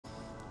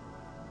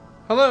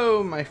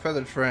Hello, my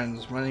feathered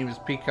friends. My name is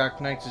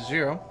Peacock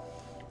 90,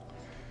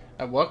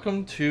 and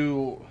welcome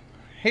to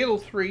Halo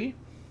 3.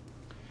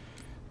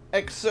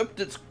 Except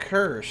it's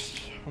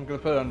cursed. I'm gonna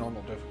put it on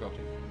normal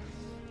difficulty.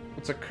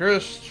 It's a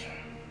cursed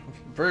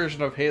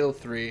version of Halo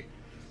 3.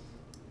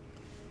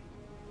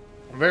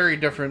 Very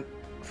different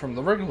from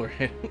the regular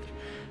Halo.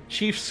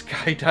 Chief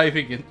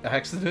skydiving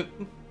accident.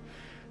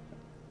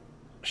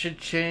 Should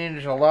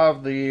change a lot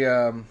of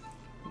the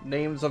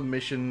names of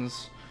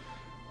missions,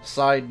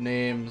 side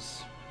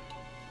names.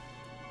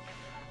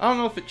 I don't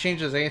know if it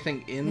changes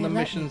anything in the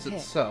missions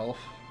itself.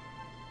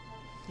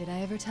 Did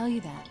I ever tell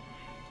you that?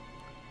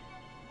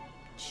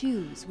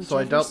 Choose whichever. So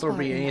I doubt there'll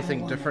be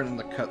anything different in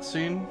the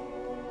cutscene.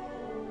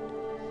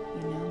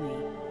 You know me.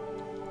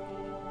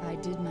 I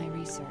did my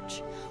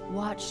research.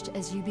 Watched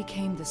as you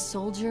became the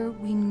soldier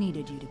we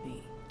needed you to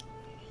be.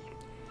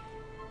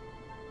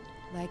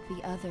 Like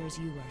the others,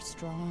 you were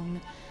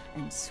strong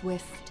and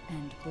swift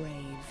and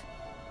brave.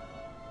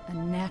 A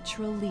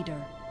natural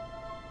leader.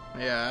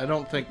 Yeah, I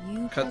don't think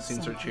you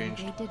cutscenes are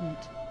changed. They didn't.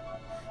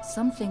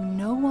 Something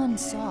no one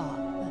saw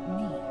but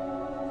me.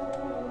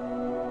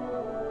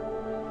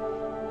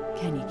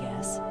 Can you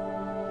guess?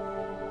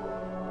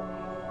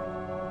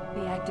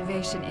 The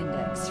activation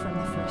index from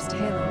the first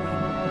Halo ring.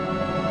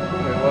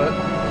 Wait, what?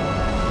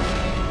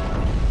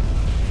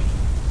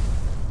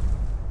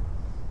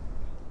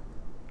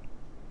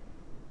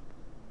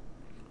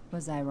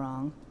 Was I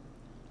wrong?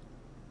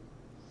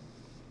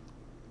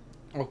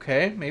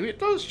 Okay, maybe it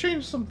does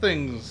change some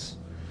things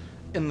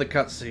in the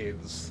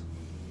cutscenes.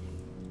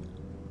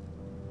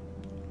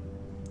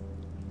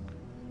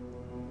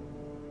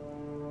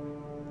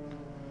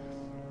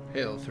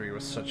 Halo 3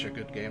 was such a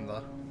good game,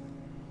 though.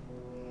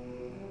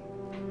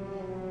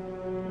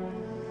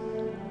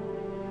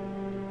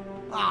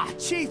 Ah,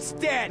 Chief's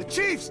dead! The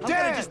Chief's I'm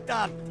dead!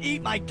 gonna just,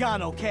 eat my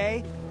gun,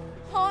 okay?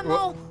 Oh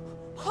no!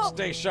 Oh.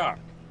 Stay sharp.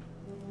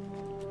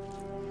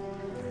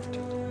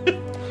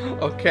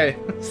 Okay,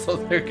 so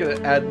they're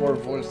gonna add more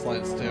voice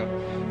lines too.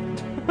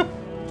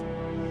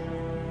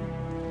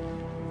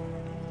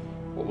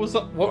 What was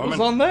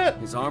on that?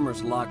 His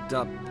armor's locked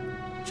up.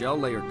 Gel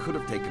layer could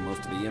have taken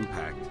most of the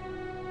impact.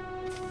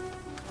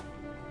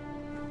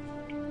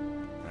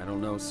 I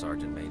don't know,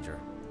 Sergeant Major.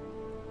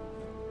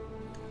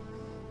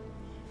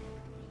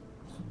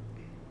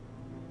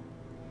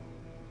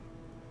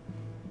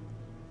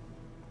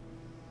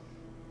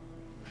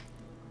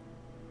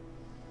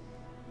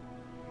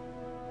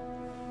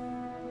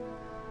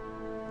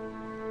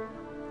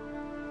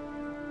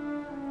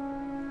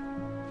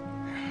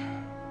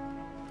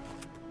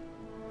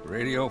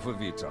 Radio for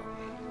Vito.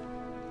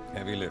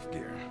 Heavy lift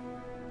gear.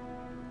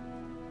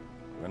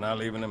 We're not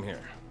leaving him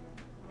here.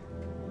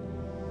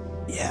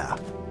 Yeah,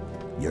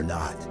 you're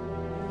not.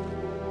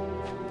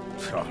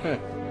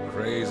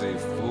 Crazy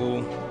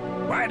fool.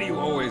 Why do you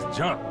always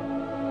jump?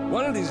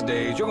 One of these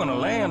days, you're gonna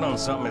land on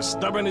something as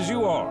stubborn as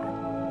you are.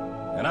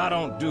 And I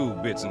don't do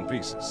bits and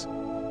pieces.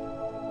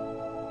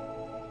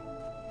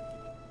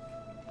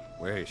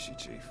 Where is she,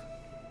 Chief?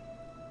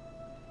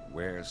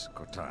 Where's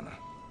Cortana?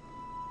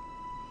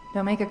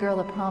 Don't make a girl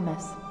a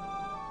promise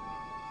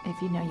if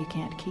you know you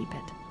can't keep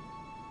it.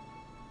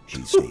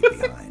 She'd stay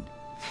behind.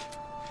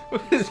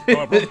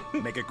 Corporal,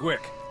 make it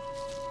quick.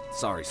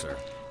 Sorry, sir.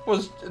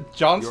 Was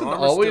Johnson Your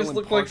armor's always still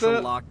look in like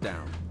that?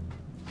 Lockdown.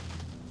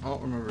 I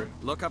don't remember.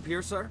 Look up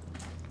here, sir.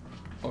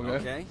 Okay.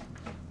 Okay.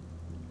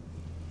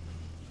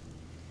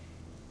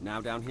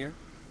 Now down here.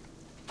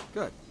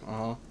 Good.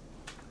 Uh-huh.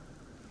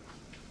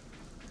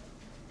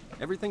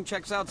 Everything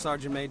checks out,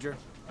 Sergeant Major.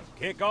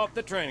 Kick off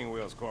the training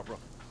wheels,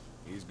 Corporal.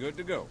 He's good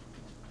to go.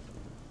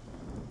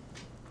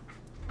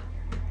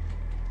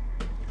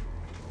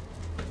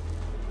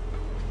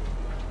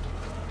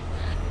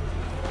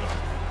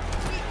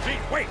 Hey,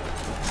 wait!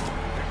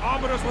 The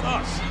Arbiter's with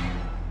us!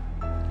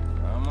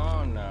 Come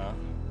on now.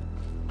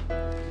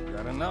 You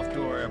got enough to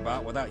worry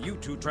about without you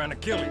two trying to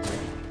kill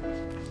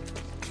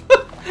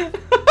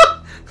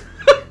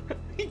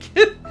each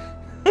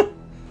other.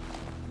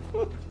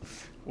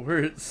 Where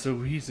it's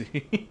so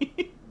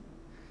easy.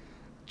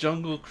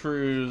 Jungle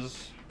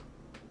Cruise.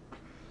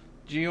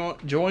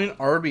 Join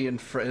Arby and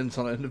friends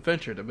on an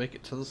adventure to make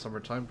it to the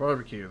summertime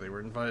barbecue they were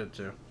invited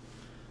to.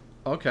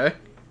 Okay.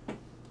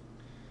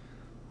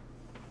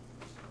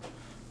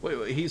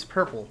 Wait, he's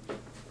purple.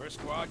 First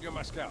squad, you're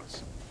my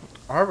scouts.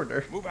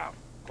 Arbiter. Move out,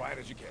 quiet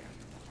as you can.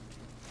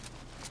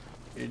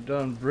 You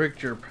done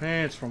bricked your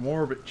pants from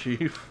orbit,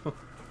 Chief.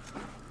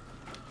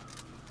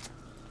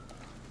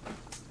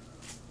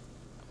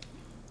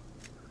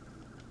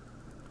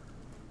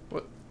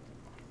 What?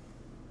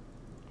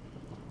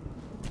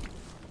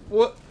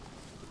 What?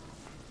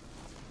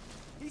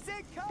 He's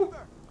in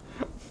cover!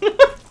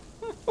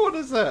 What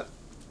is that?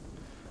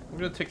 I'm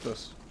gonna take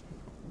this.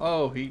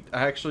 Oh, he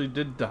actually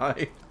did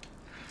die.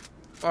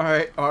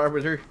 Alright,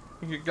 Arbiter.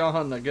 You're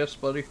gone, I guess,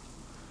 buddy.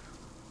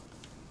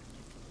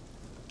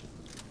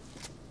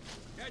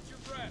 Catch your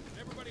breath.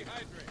 Everybody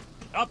hydrate.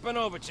 Up and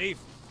over, Chief.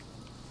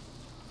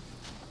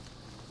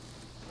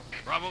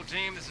 Bravo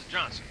team, this is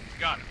Johnson.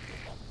 Got him.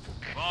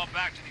 All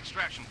back to the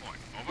extraction point.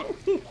 Over.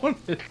 What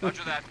is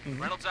Roger that.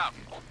 Reynolds out.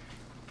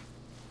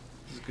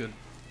 This is good.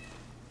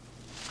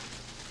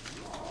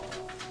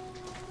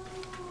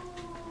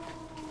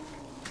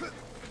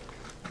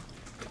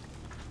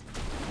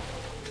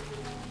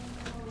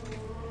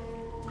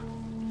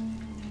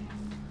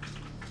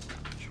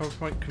 Choke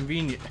point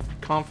convenient.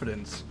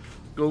 Confidence.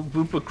 Go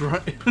boop a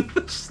grunt in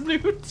the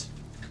snoot.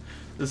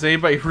 Does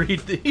anybody read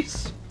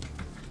these?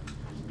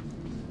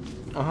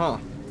 Uh-huh.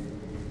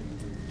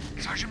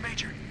 Sergeant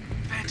Major,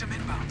 Phantom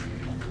inbound.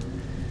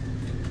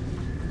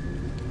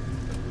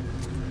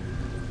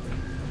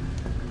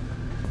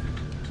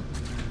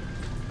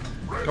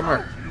 Come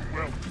here.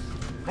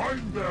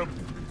 Find them!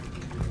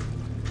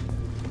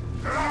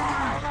 In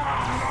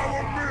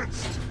our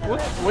midst!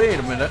 What? Wait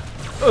a minute.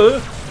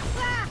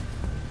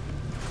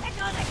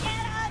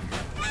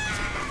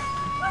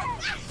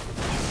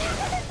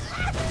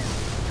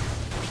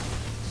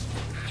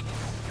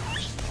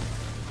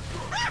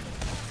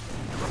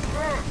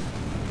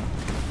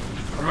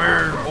 Come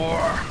here,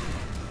 boy.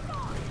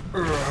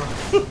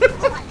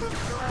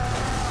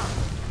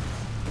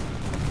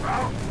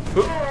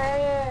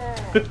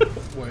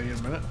 Wait a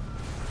minute.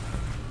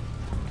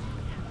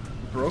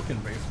 Broken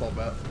baseball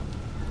bat.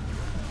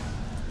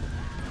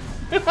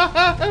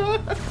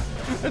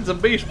 It's a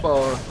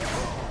baseball.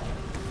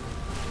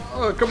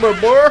 Oh, come here,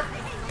 boy.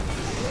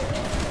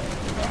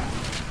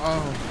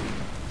 Oh.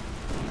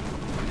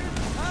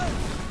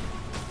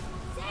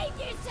 Save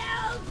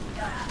yourself!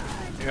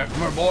 Yeah,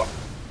 come here, boy.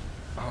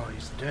 Oh,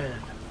 he's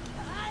dead.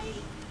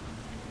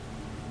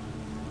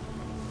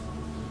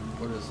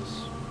 What is this?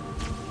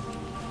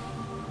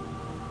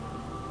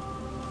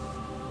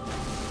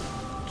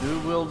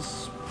 Dual-wield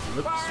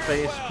split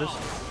space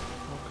pistol.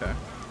 Okay.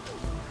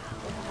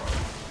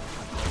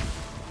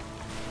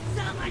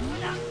 Someone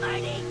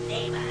somebody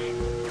demon!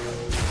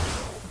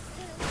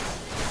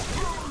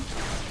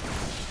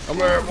 Come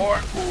here, boy.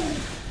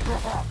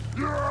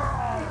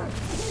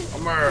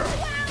 Come here.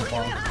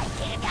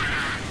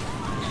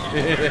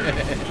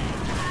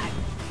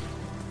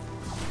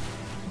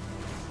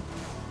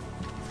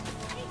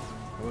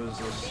 What is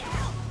this?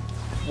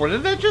 What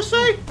did that just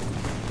say?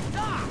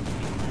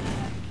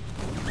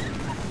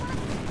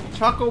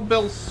 Taco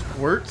Bell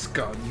squirts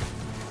gun.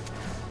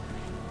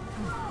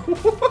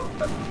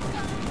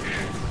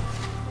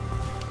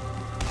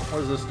 What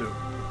does this do?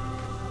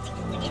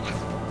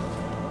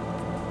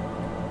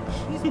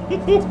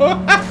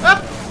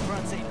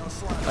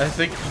 I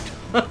think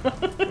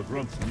The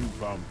Grunt's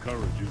newfound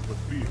courage is but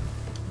fear.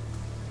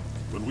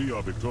 When we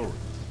are victorious,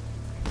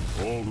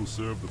 all who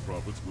serve the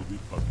prophets will be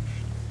punished.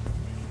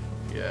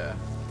 yeah.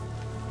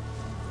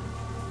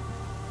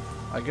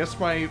 I guess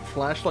my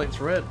flashlight's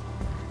red.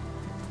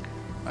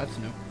 That's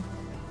new.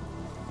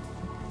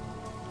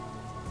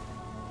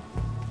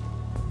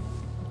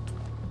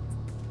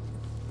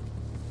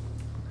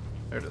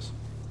 There it is.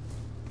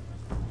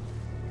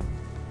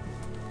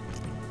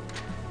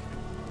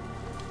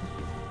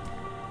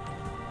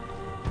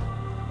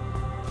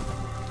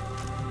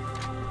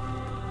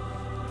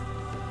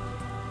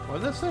 What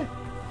did that say?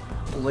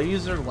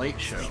 Laser light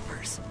show.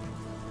 Sleepers.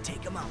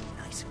 Take them out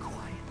nice and quiet.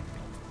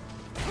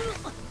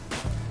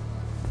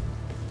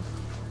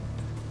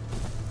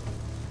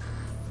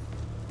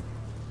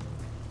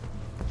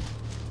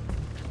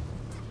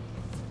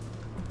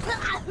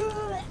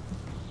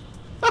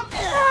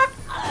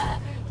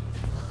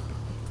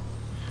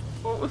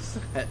 What was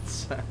that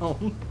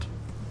sound?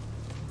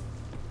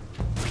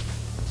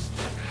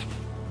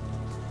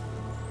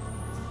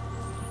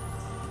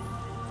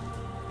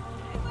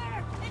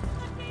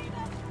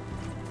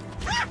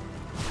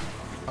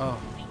 Oh.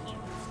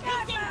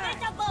 He's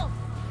invisible!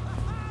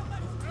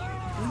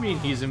 What do you mean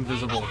he's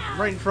invisible?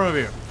 Right in front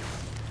of you.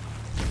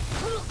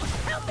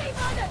 Help me,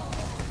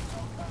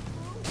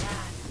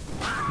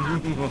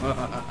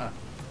 mother!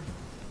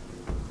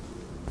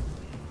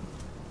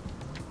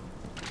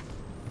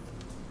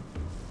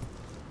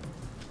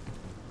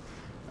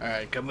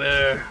 Alright, come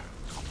here.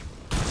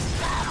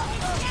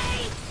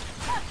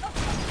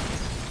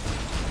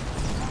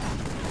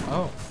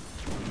 Oh.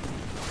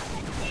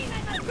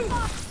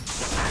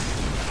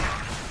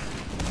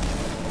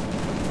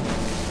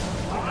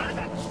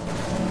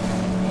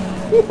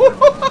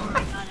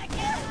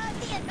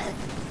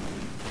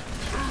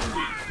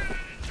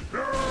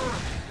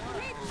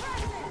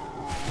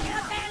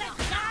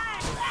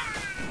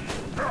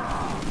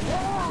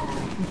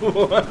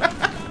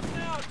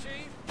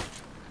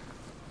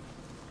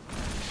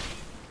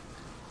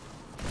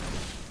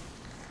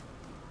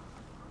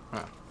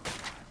 Huh.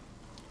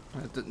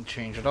 That didn't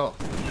change at all.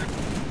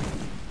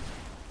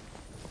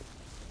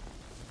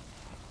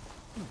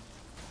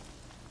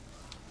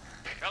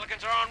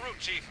 Pelicans are en route,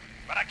 Chief,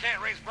 but I can't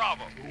raise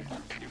Bravo.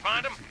 You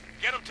find them,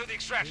 get them to the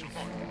extraction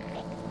point.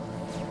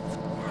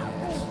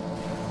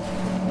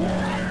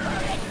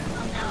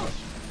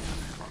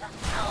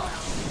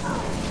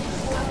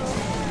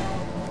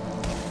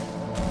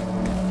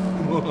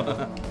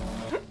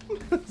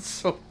 That's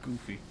so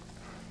goofy.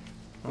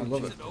 I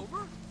love it.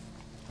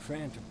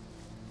 Phantom.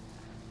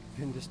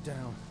 Pinned us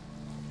down.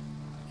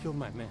 killed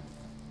my man.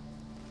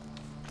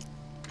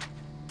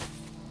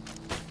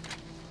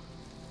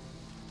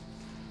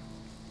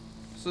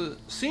 So it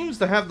seems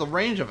to have the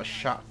range of a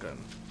shotgun.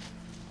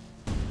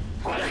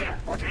 Come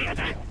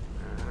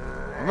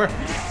here.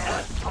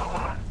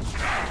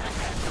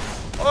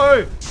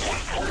 Oi!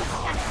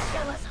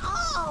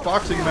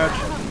 Boxing match.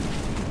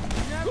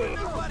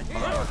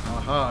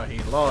 Aha,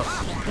 he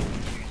lost.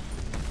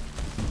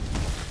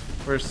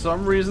 For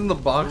some reason, the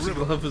boxing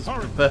glove is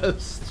the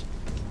best.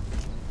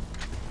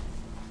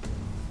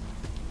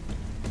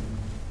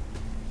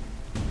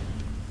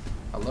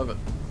 I love it.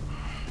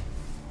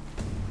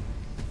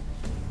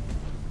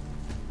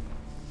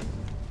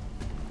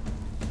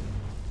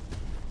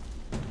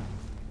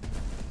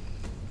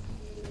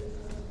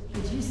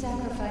 Did you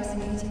sacrifice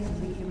me to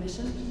complete your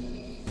mission?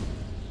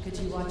 Could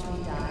you watch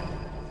me die?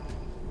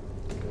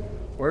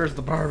 Where's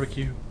the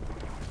barbecue?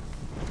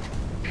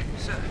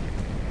 Sir,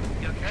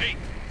 you okay? Chief,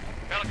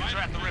 Pelicans are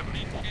at the river.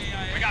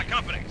 We got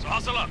company, so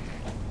hustle up.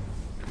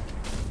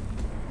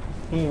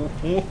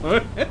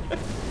 What?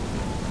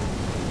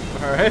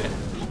 Alright.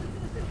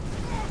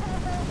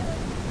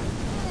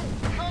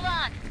 Hold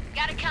on.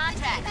 Got a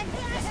contact.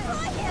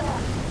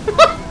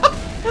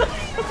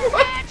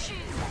 Bad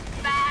shoes.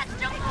 Fast,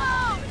 don't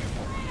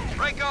move.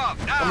 Break off,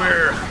 now! Come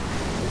here.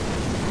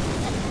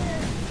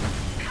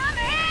 Come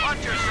in.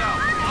 Watch yourself!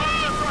 Hold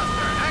the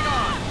thruster! Hang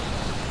on!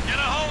 Get a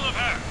hold of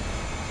her.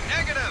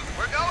 Negative!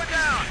 We're going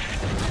down!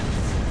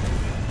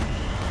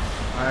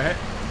 Alright.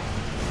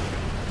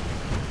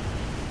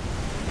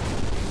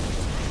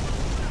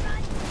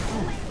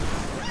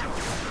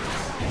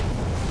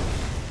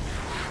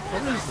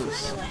 What is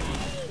this?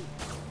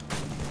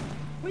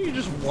 What are you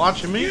just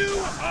watching me?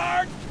 You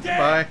are dead.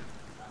 Bye.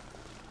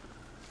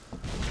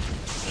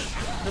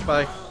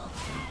 Goodbye.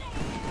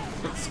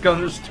 This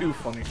gun is too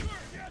funny.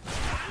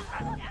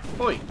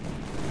 Oi.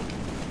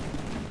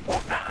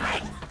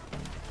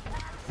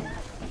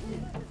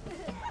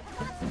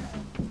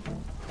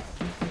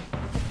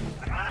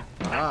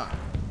 Ah.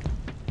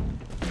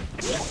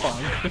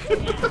 Fun.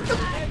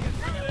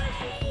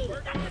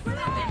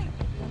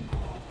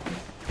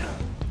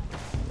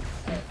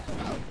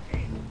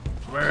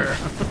 Where?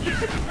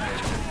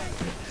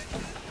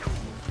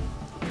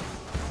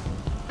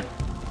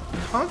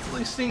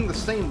 Constantly seeing the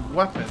same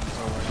weapons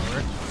over and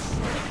over.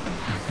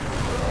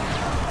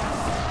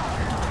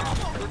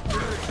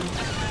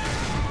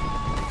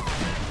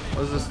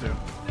 What does this do?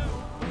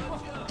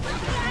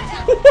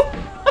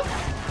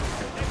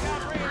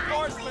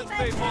 Reinforcements,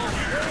 people.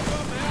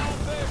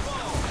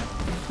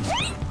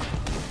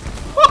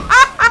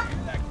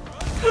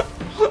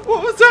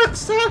 What was that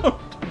sound?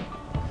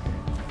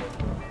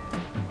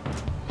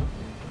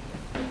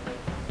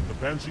 The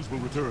Banshees will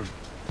return.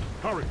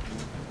 Hurry!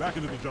 Back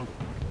into the jungle.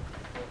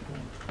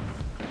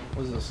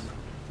 What is this?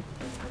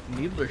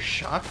 Needler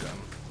shotgun.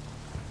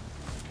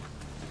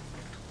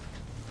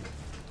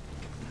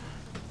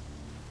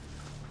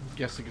 I'm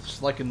guessing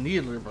it's like a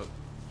needler, but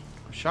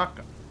a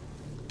shotgun.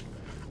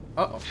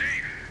 Uh-oh.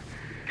 Chief,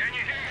 can you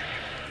hear me?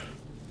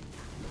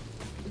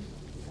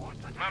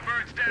 My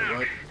bird's down.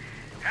 What?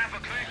 Half a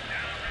click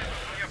down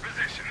from your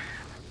position.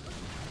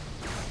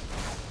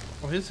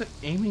 Why is it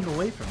aiming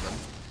away from them?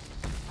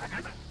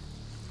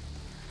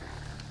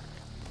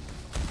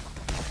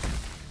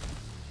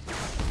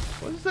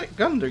 What is that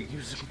gun they're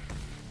using?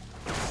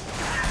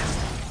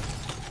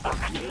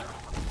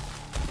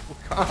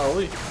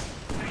 Golly.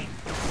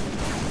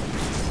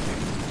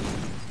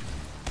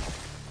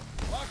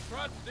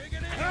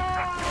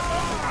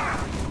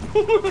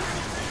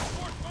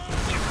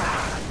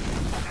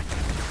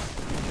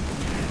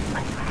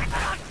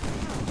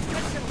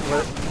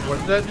 What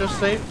did that just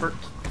say? For,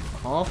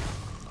 huh?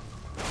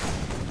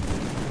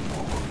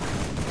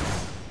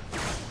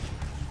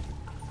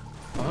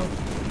 Oh.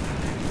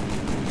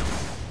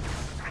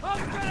 I'm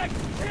gonna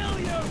kill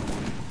you!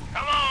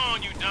 Come on,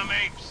 you dumb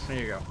apes! There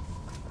you go.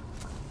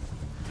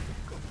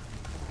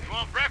 You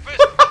want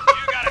breakfast? You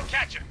gotta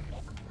catch it!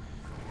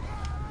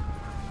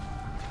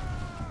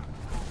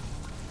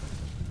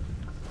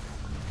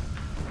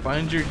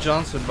 Find your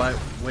Johnson by.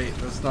 Wait,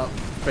 that's not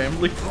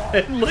family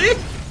friendly?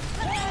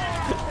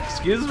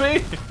 Excuse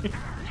me?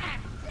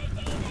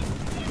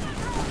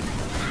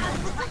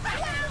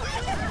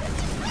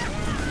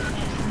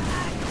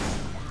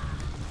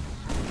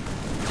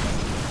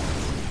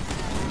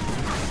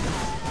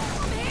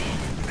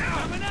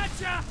 Coming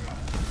at ya!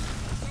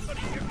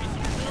 Somebody give me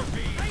some more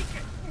beef!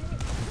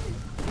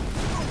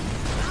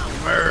 Come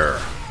here.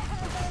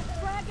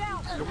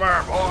 Come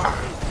here,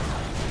 boy.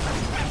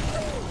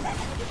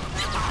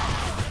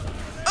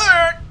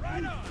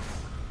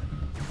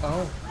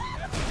 Oh.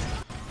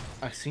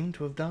 I seem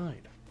to have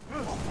died.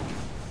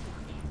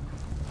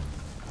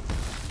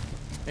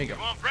 There you go.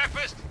 You want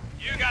breakfast?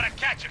 You gotta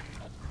catch it!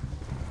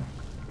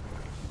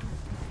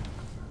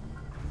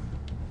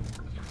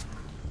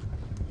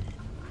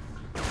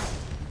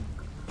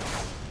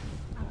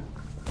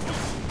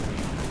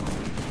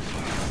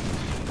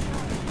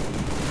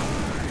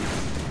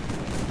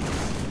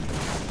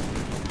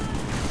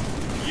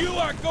 You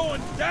are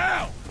going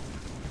down!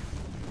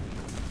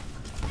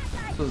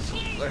 Those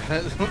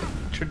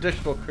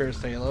traditional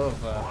cursed Halo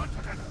of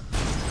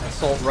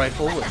assault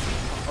rifle with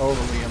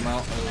overly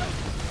amount of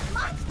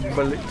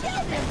bullets.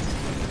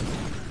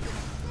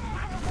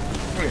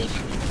 Where is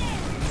he?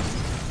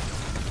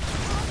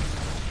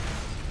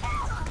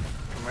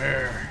 Come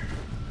here.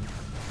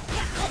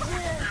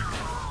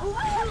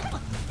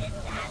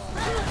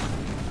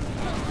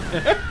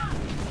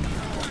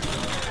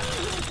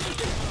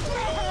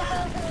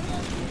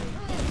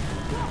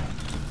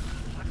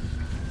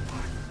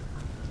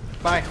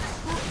 Bye.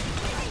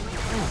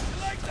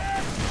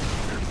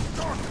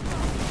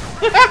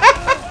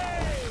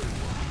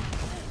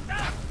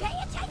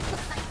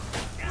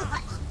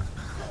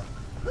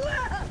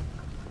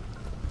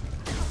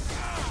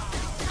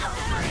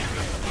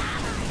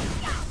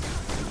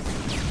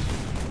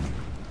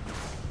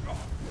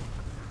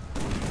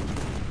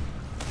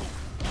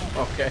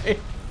 Okay.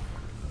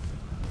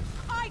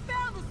 I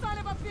found the son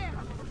of a bitch!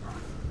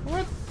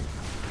 What?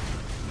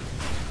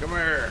 Come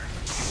here.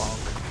 Bonk.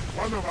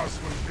 One of us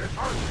will get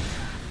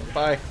hurt.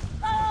 Bye.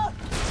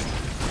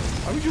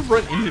 Why would you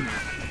run into me?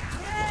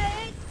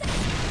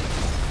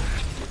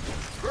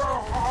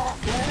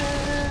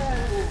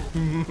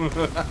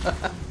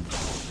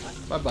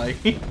 Bye bye.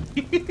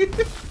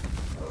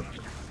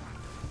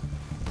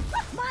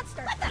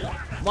 Monster!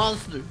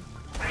 Monster.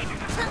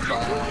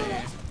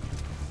 Bye.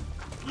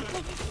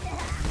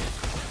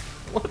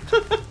 What?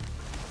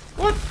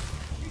 What?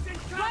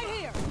 Right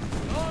here!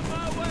 On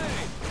my way!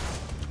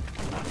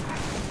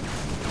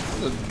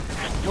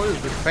 What is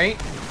this, paint?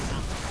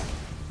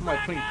 Am I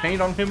putting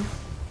paint on him?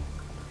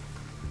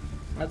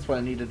 That's what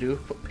I need to do.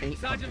 Put paint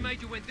on Sergeant him.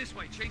 Major went this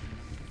way, Chief.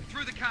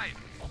 Through the cave.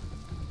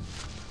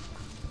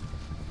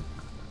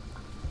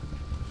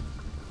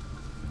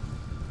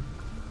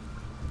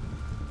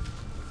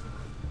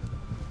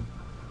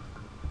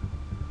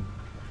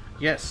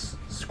 Yes,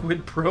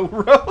 Squid Pro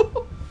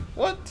Row.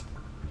 What?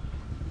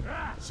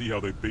 See how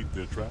they bait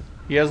their trap?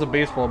 He has a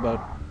baseball bat.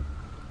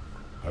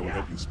 I will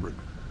help you spring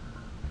it.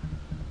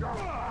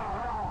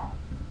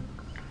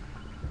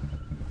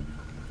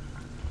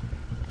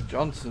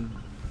 Johnson.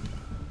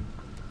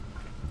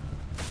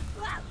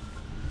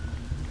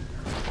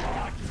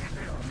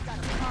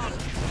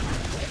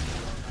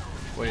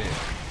 Wait.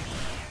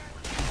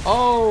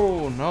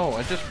 Oh no,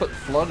 I just put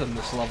flood in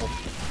this level.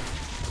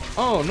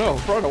 Oh no,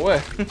 run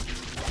away.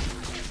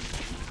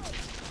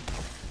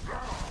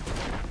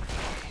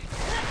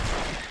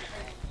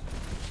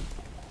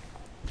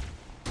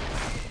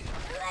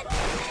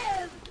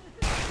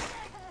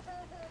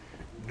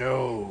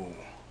 No.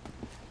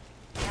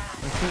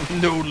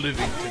 No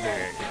living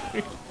today.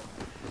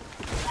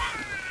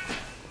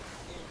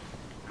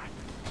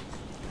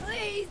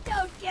 Please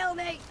don't kill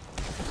me!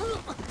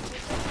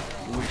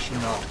 Wish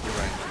not,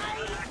 Grant.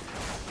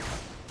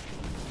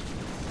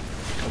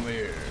 Come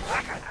here.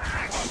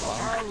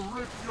 I'll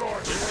rip your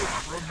head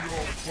from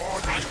your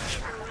body.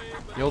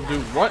 You'll do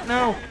what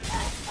now?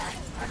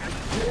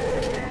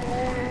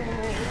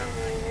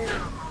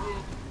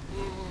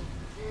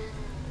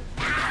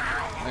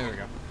 There we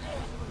go.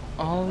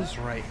 All is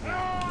right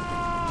now.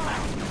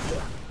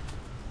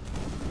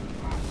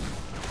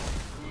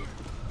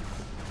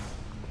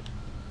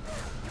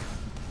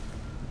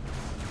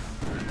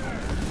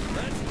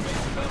 Let's meet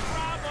the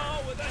Bravo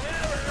with a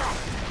hammer!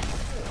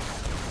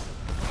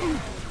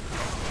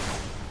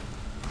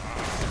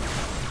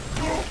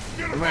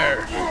 Come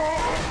here.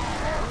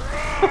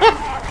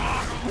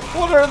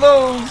 What are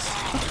those?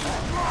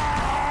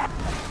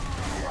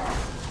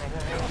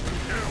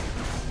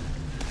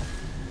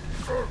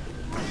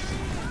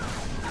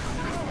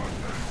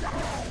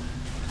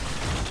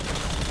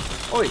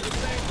 Oi. Right,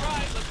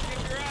 let's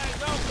keep your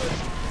eyes open!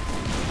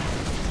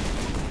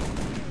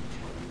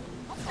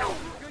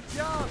 Good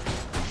job!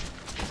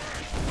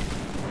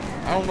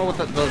 I don't know what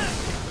that does.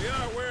 We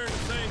are wearing the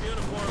same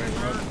uniform, Wait,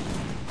 sir.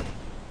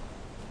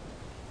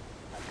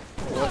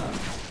 What?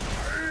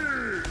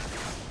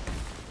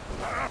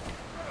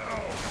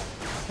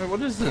 Wait,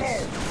 what is this?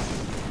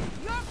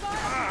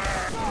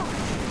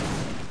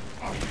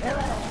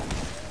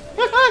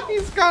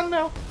 He's gone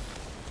now.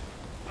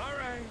 All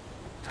right.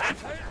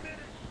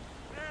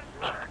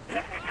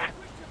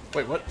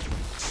 Wait, what?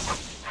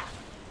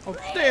 How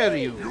dare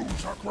you?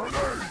 Use a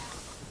grenade.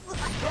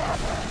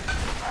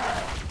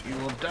 You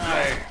will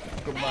die.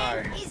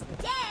 Goodbye. He's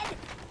dead!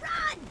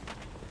 Run!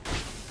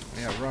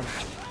 Yeah, run.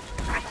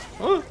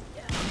 Oh.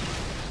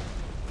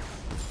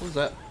 What was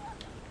that?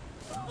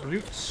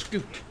 Brute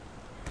scoot.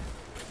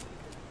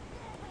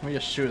 Let me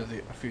just shoot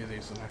a few of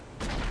these in there.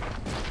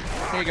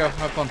 Here you go,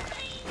 have fun.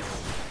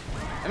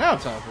 And now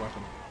it's out of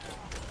weapon.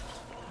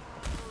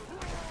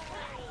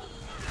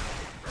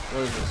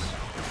 What is this?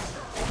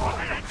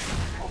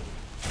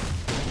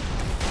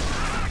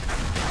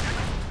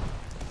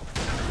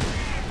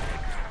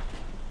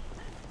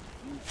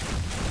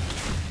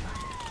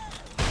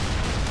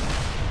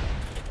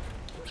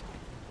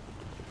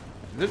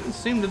 It didn't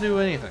seem to do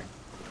anything.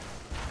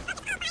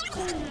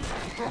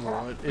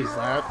 What is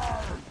that?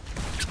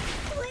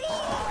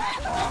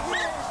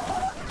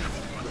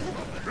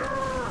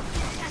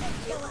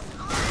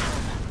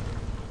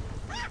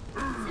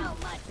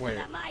 Wait.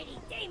 The mighty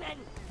demon.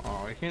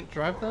 Oh, I can't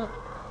drive that?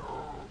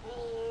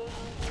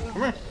 Come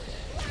here.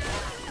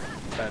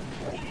 Bad.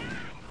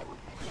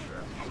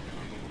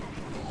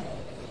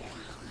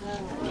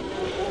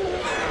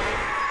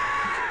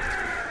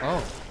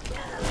 Oh.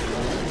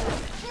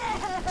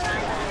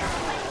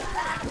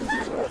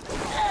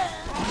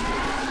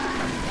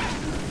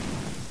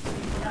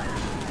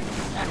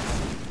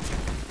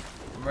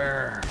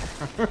 Brr.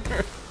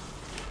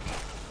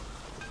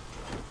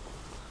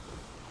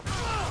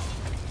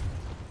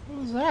 What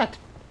was that?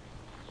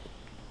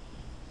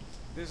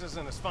 This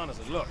isn't as fun as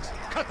it looks.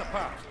 Cut the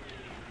power.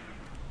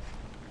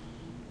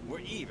 We're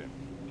even,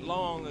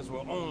 long as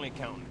we're only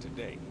counting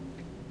today.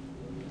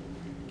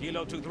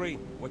 Kilo 2-3,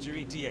 what's your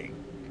ETA?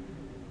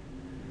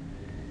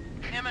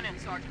 Imminent,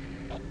 Sergeant.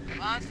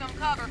 Find some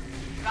cover.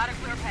 Got a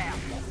clear path.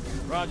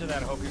 Roger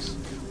that, Hocus.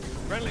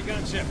 Friendly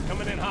gunship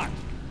coming in hot.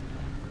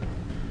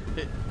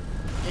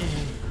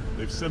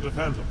 They've sent a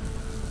phantom.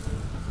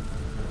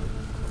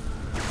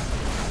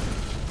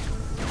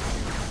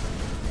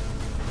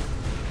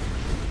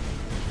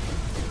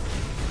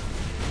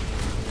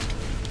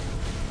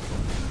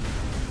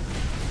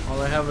 All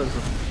I have is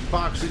a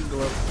boxing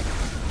glove.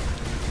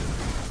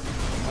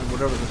 And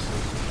whatever this is.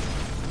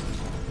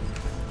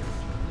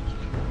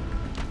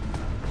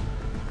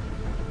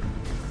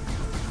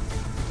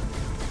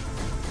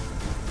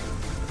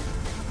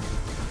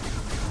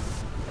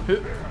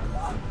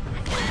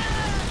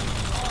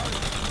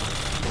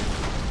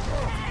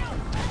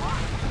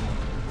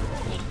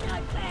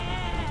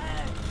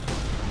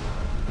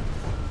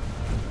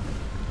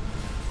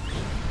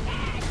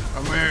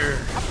 Come here.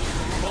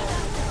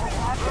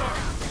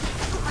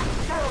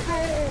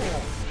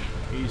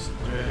 He's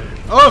dead.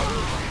 Oh!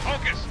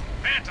 Focus!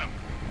 Phantom!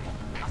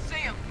 I see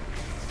him.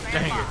 Stand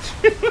Dang by.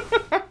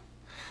 it.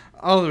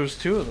 Oh, there's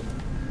two of them.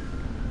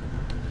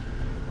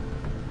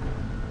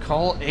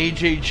 Call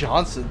AJ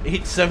Johnson.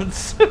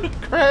 877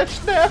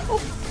 crash now. I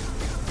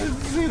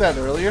didn't see that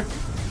earlier.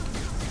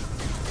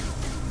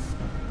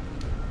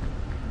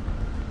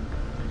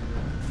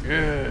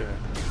 Yeah.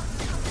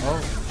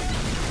 Oh.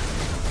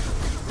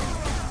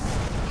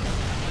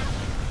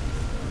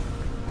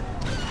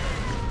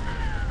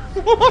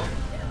 What?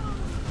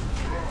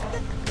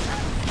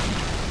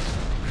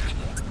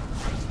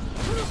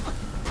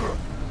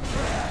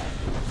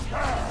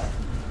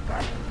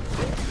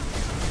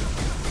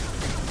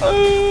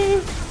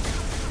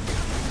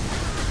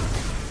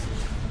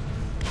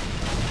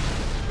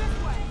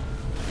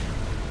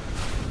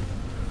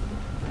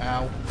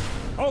 Ow.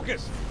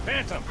 Hocus!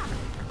 Phantom!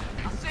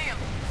 I see him.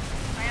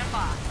 Stand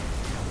by.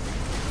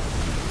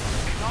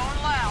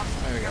 Going loud.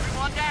 There we go.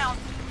 Everyone down.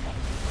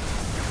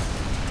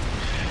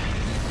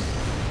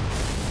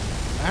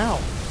 Ow.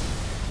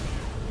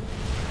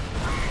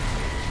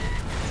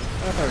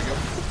 Oh, there we go.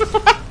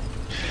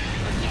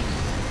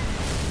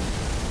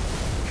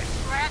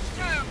 Scratch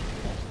two.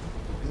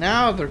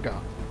 Now they're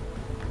gone.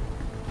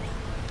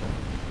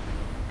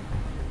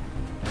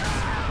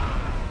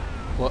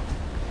 What?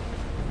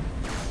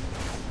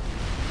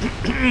 He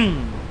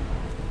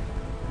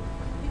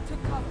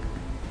took cover.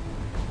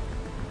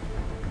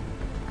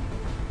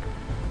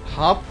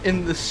 Hop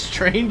in the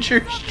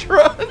stranger's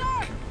truck?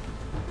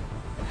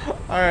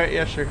 Alright,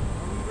 yeah, sure.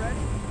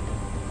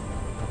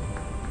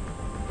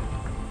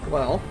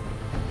 Well,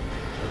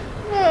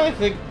 I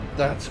think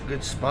that's a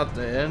good spot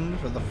to end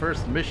for the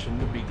first mission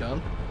to be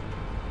done.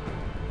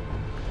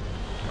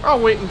 I'll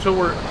wait until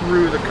we're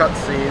through the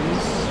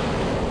cutscenes,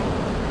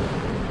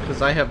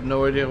 because I have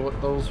no idea what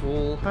those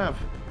will have.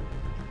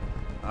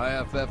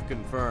 IFF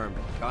confirmed.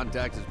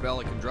 Contact is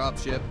Pelican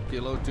dropship,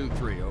 Kilo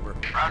 2-3, over.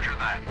 Roger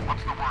that.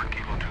 What's the word,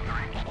 Kilo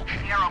 2-3?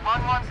 Sierra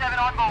 117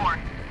 on board.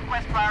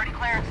 Request priority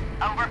clearance.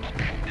 Over.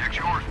 Deck's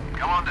yours.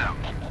 Come on down.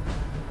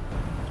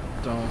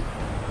 Don't.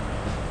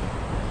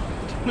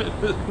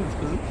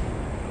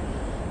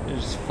 They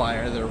just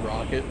fire their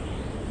rocket.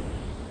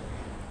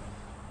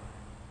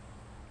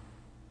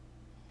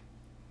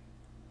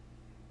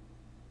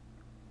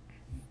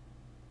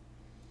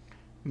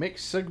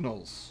 Mixed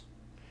signals.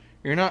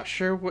 You're not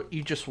sure what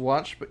you just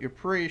watched, but you're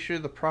pretty sure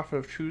the Prophet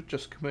of Truth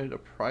just committed a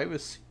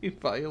privacy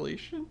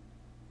violation?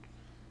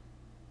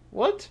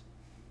 What?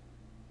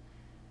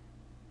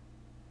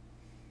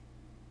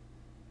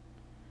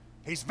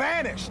 He's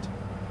vanished.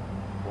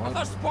 What?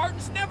 The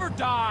Spartans never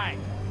die.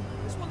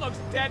 This one looks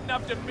dead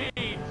enough to me.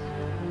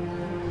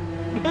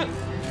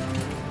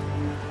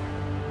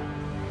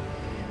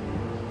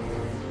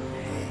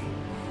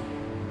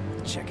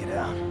 Check it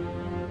out.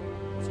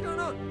 What's going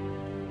on?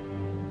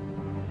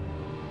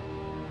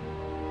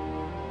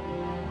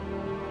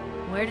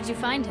 Where did you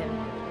find him?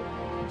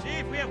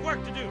 Chief, we have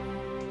work to do.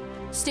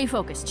 Stay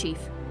focused, Chief.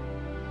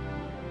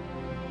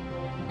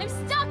 I'm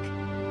stuck!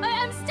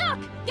 I'm stuck!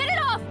 Get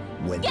it off!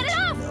 When Get did it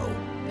you off! know?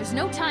 There's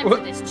no time for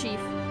this, Chief.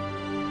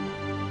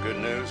 Good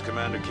news,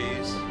 Commander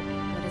Keyes.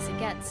 What does it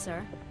get,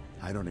 sir?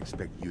 I don't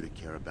expect you to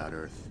care about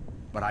Earth,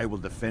 but I will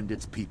defend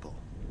its people,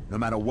 no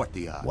matter what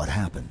the odds. What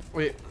happened?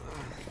 Wait,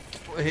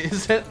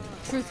 is that...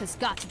 Truth has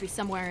got to be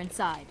somewhere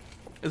inside.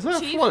 Is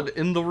that Chief, Flood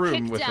in the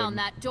room kick with down him?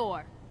 that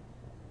door.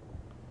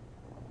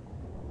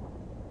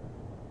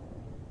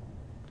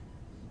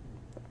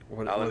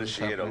 I'll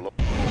initiate a low.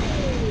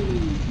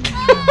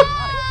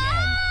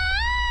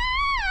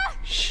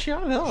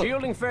 Shut up.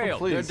 Shielding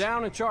failed. Oh, They're please.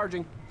 down and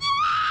charging.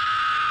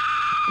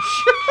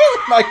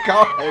 Oh my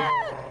god.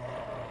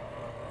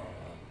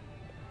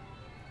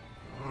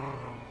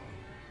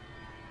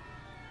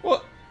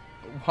 What?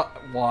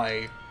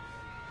 Why?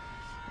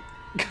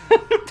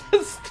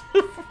 That's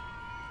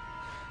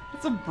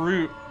a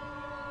brute.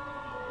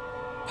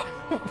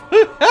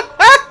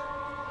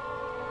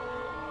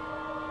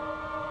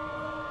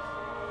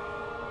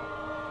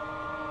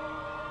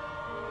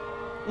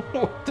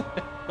 What the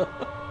hell?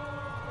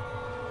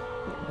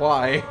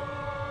 Why?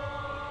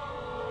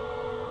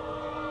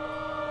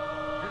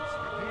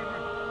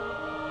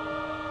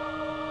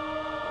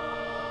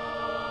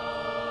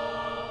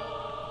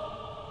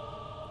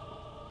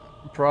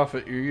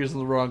 Prophet, you're using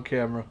the wrong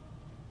camera.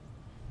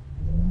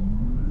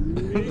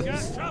 You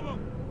got trouble.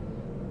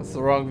 That's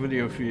the wrong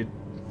video feed.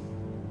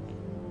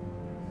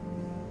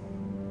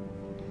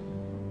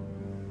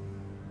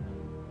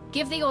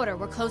 Give the order.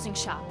 We're closing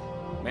shop.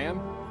 Ma'am?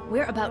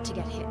 We're about to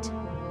get hit.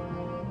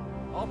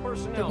 All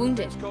personnel. They're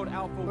wounded. Code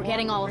Alpha We're 1,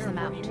 getting all of them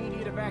prepare out. for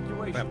immediate I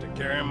evacuation. have to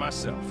carry him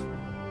myself.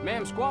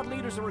 Ma'am, squad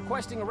leaders are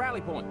requesting a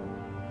rally point.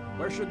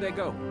 Where should they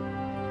go?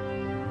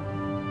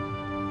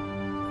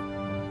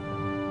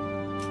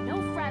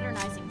 No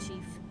fraternizing,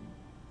 Chief.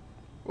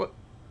 What?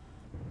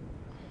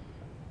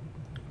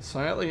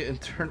 Silently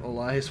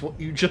internalize what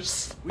you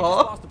just We just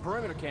saw? lost the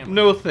perimeter camera.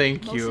 No,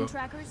 thank Motion you.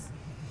 trackers?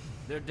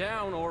 They're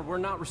down or we're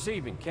not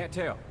receiving. Can't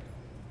tell.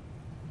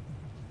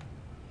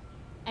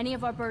 Any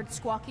of our birds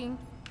squawking?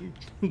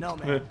 No,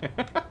 man.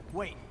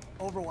 Wait,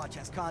 Overwatch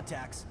has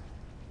contacts.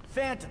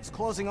 Phantoms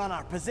closing on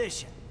our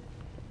position.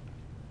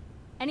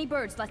 Any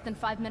birds less than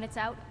 5 minutes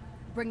out?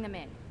 Bring them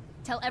in.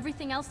 Tell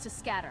everything else to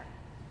scatter.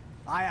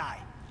 Aye, aye.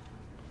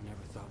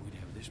 Never thought we'd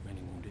have this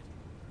many wounded.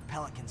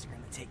 Pelicans are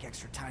gonna take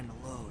extra time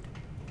to load.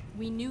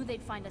 We knew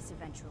they'd find us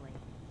eventually.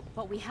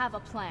 But we have a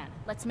plan.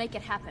 Let's make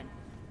it happen.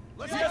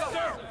 Let's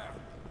go!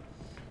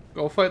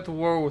 Go fight the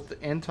war with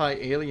the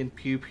anti-alien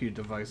pew-pew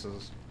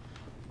devices.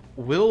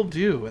 Will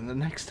do in the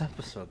next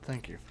episode.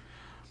 Thank you.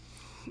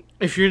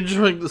 If you're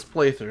enjoying this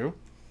playthrough,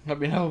 let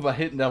me know by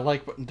hitting that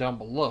like button down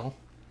below.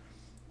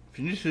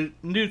 If you're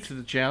new to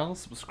the channel,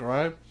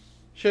 subscribe,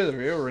 share the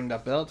video, ring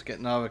that bell to get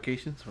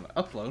notifications when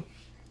I upload.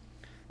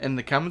 In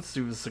the comments,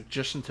 leave a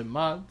suggestion to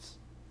mods,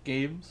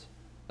 games,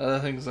 other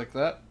things like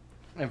that.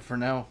 And for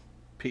now,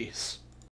 peace.